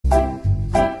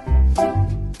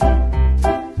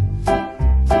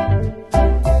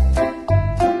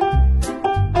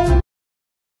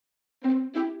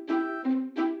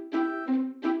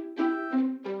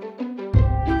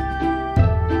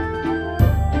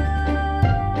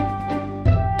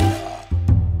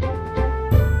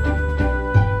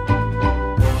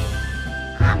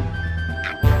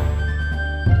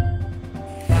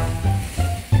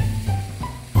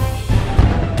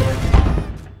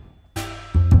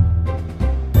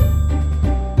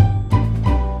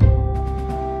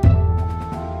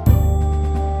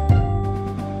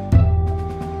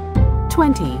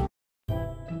20.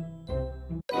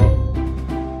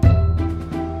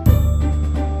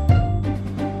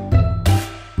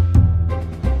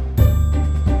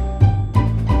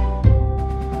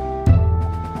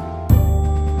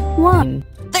 1.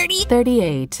 30.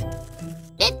 38.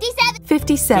 57.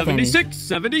 57. 76.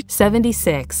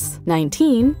 76.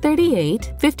 19.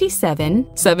 38. 57.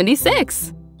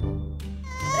 76.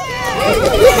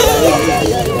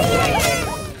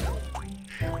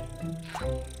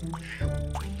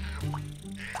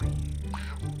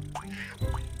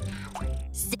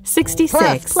 Plus.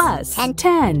 66 plus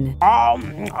 10.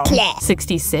 Plus.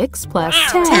 66 plus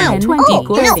 10. 10. 20 Oh,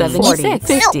 equals no. 76.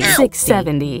 50. Ow. 60.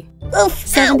 70. Oof.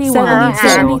 71.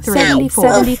 73.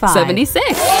 74. 75.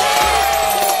 76.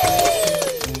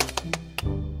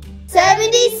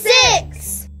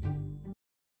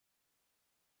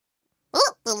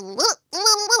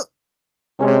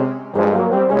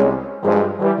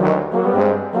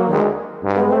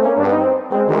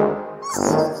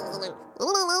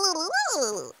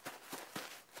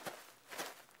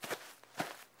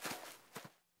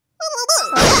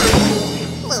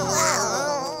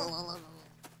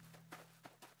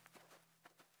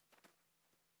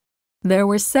 There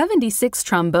were 76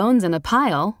 trombones in a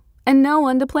pile, and no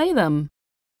one to play them.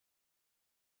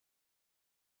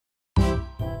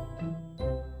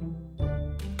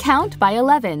 Count by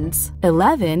 11s.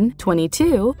 11,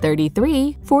 22,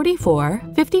 33, 44,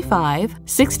 55,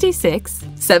 66,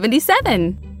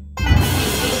 77.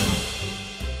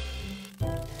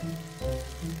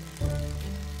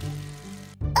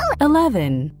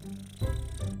 11.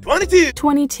 22.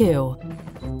 22.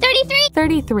 33.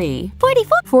 33.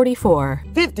 44. 44.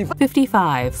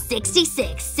 55.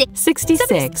 66.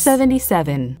 66.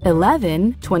 77.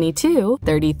 11. 22.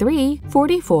 33.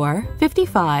 44.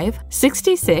 55.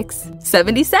 66.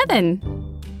 77.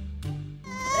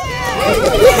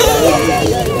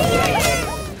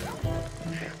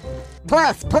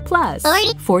 Plus. Plus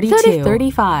 40. 42.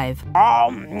 35.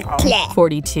 Plus.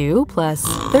 42 plus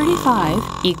 35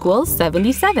 equals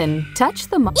 77. Touch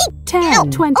the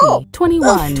 10, 20, Oh.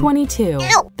 21, Oof. 22,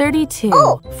 Ow. 32,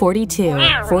 Oh. 42,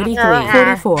 43, Ow.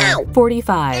 44, Ow.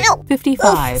 45, Ow.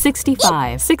 55, Oof.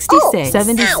 65, 66, Oh.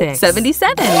 76,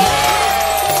 77.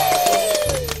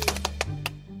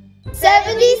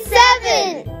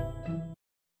 77.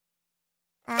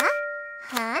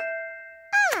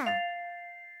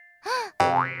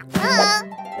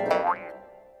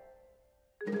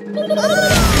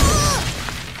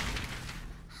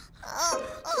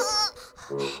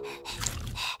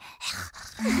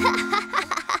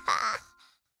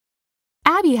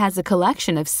 Abby has a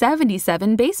collection of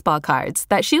 77 baseball cards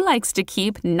that she likes to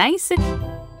keep nice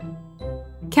and...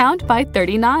 Count by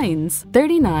 39s.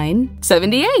 39,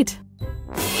 78.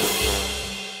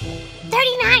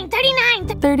 39.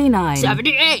 39.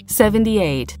 78.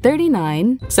 78.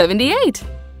 39. 78.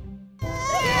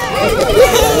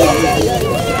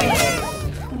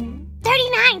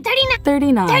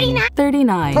 39.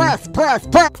 39. Plus.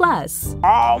 Plus.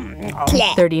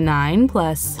 39 39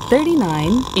 plus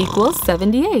 39 equals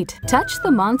 78. Touch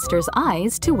the monster's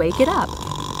eyes to wake it up.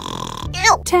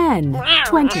 10,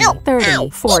 20, 30,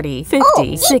 40,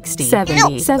 50, 60,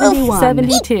 70, 71,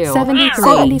 72,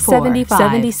 73, 74,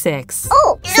 76,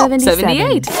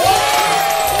 78.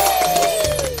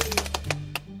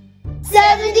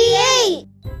 78.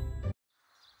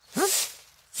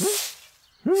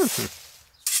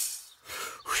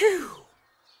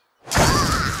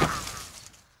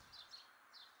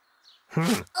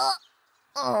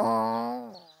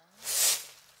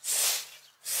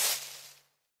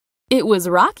 It was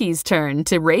Rocky's turn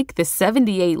to rake the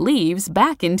 78 leaves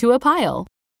back into a pile.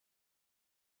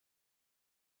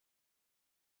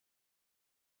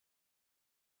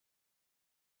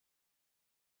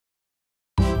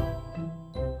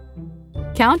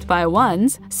 Count by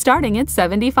ones, starting at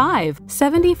 75.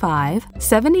 75,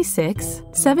 76,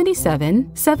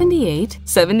 77, 78,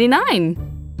 79.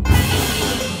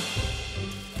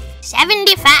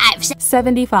 75.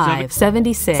 75,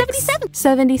 76,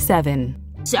 77,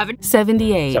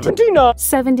 78,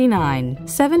 79,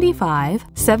 75,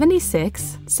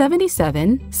 76,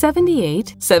 77,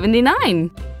 78,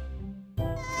 79.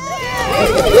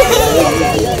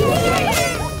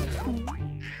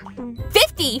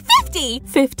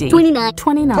 50. 29.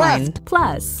 29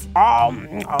 plus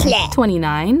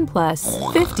 29 plus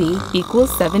 50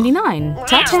 equals 79.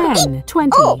 10,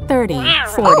 20, 30,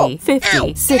 40,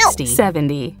 50, 60,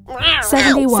 70,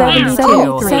 71,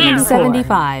 72,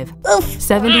 75,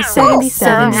 77,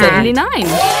 79.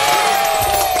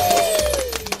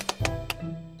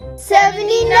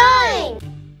 79.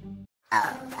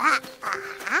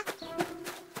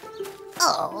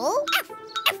 Oh.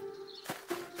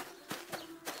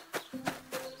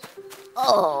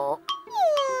 Oh.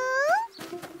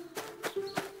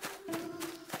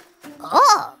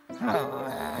 Oh.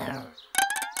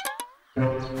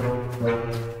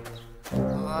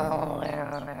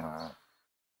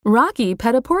 Rocky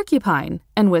pet a porcupine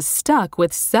and was stuck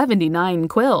with 79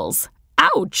 quills.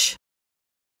 Ouch!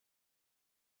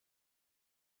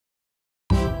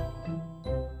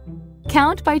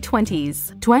 Count by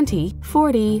 20s. 20,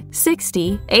 40,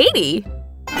 60, 80.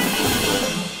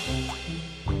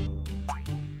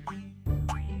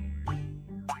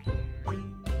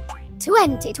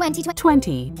 20.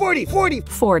 20,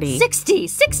 40, 60.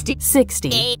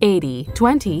 60, 80,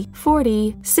 20,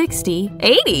 40, 60,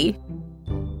 80.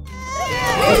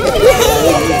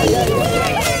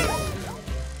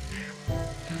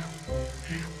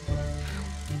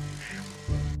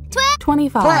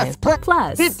 25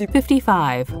 plus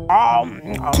 55.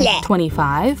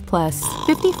 25 plus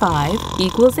 55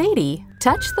 equals 80.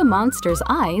 Touch the monster's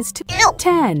eyes to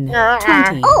 10,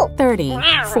 20, 30,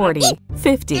 40,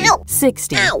 50,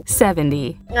 60,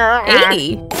 70,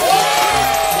 80.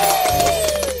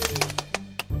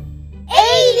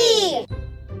 80!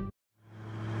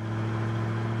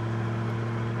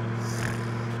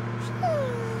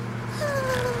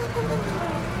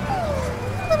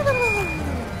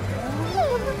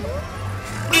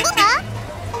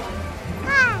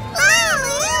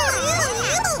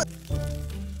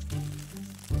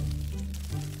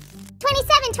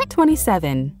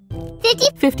 Twenty-seven, 50,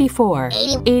 54,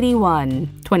 81,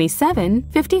 27,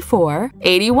 54,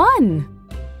 81.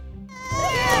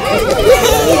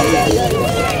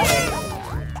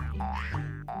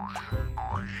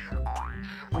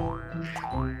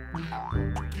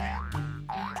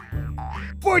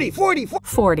 40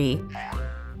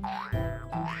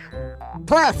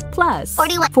 plus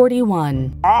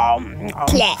 41.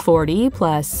 40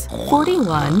 plus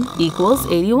 41 equals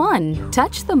 81.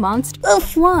 Touch the monster.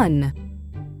 1.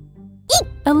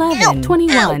 11,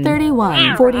 21,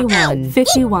 31, 41,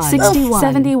 51, 61,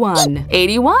 71,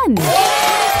 81.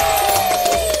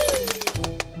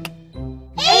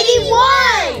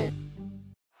 81!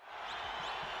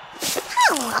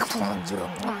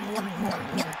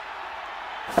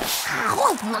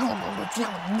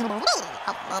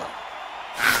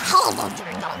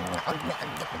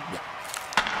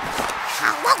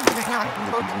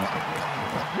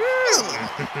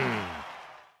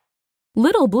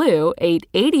 Little Blue ate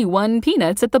 81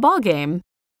 peanuts at the ballgame.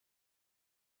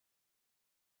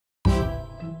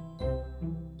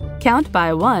 Count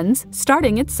by ones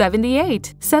starting at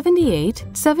 78, 78,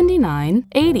 79,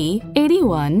 80,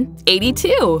 81,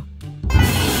 82.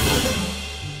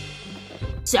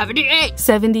 78,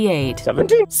 78,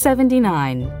 70,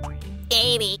 79,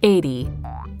 80, 80,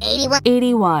 81,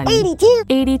 81, 82,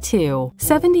 82,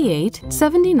 78,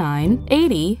 79,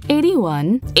 80,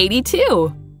 81,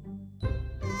 82.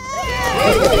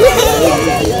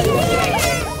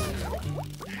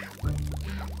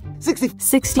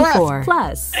 64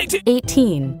 plus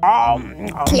 18.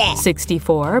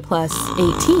 64 plus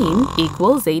 18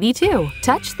 equals 82.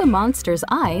 Touch the monster's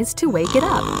eyes to wake it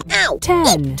up.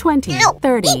 10, 20,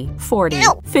 30, 40,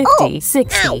 50,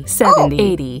 60, 70,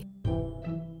 80,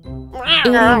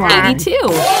 81, 82.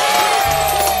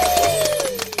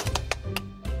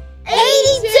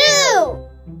 82!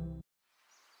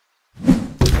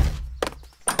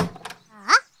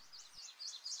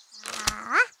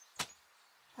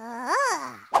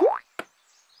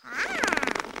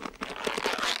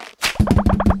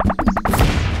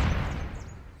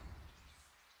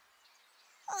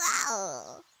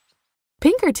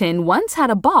 Pinkerton once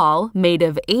had a ball made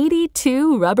of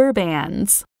 82 rubber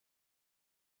bands.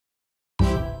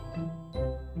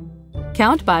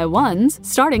 Count by ones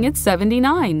starting at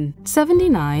 79,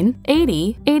 79,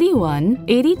 80, 81,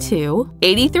 82,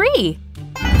 83.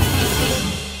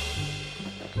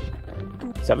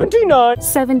 79,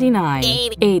 79,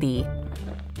 80,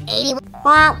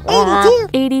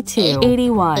 82,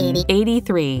 81,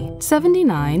 83,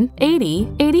 79,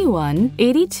 80, 81,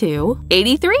 82,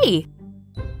 83.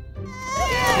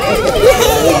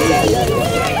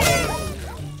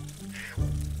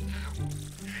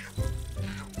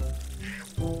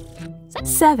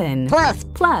 7 plus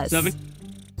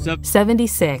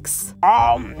 76.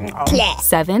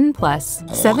 7 plus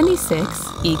 76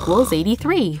 equals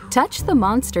 83. Touch the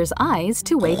monster's eyes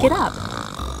to wake it up.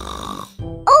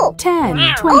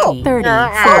 10, 20, 30,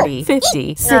 40,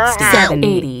 50, 60, 70,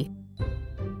 80,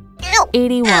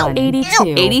 81,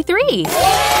 82, 83.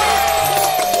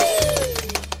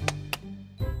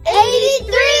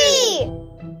 83!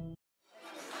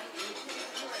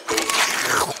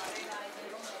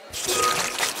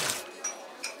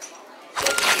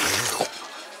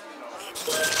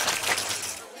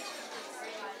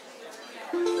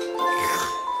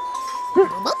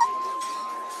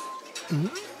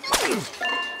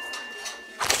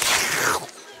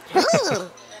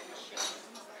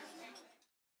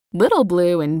 Little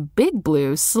Blue and Big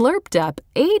Blue slurped up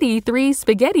 83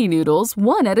 spaghetti noodles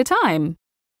one at a time.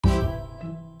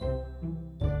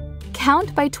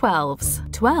 Count by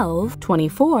 12s. 12,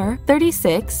 24,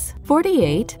 36,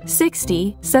 48,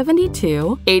 60,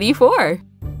 72, 84.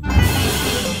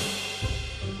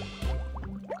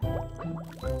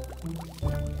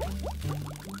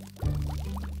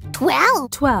 Twelve.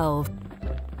 12,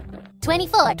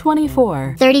 24.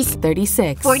 24, 30.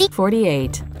 36, 40,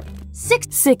 48,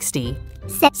 60,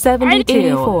 72. 72,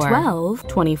 84. 12,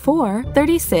 24,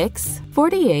 36,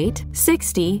 48,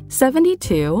 60,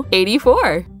 72,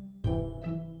 84.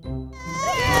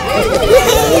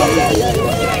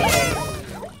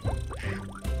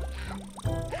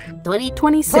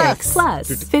 26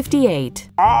 plus 58.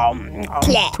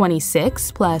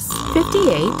 26 plus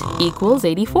 58 equals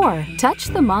 84. Touch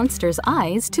the monster's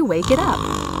eyes to wake it up.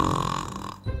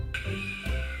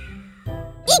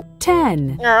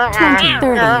 10, 20,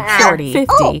 30, 40,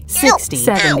 50, 60,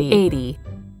 70, 80,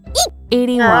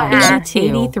 81, 82,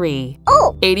 83,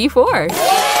 84.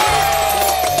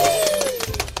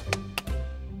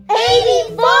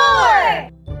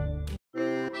 84!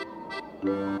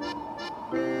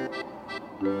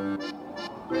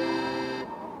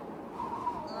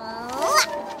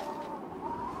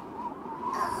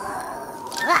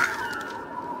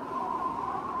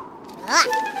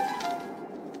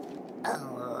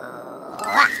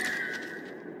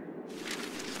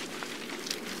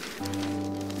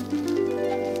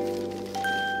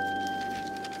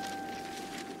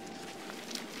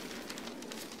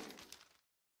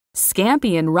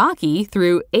 Scampy and Rocky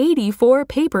threw 84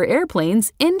 paper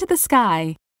airplanes into the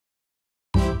sky.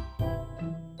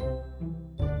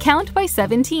 Count by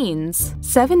 17s.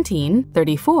 17,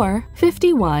 34,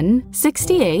 51,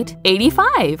 68,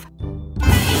 85.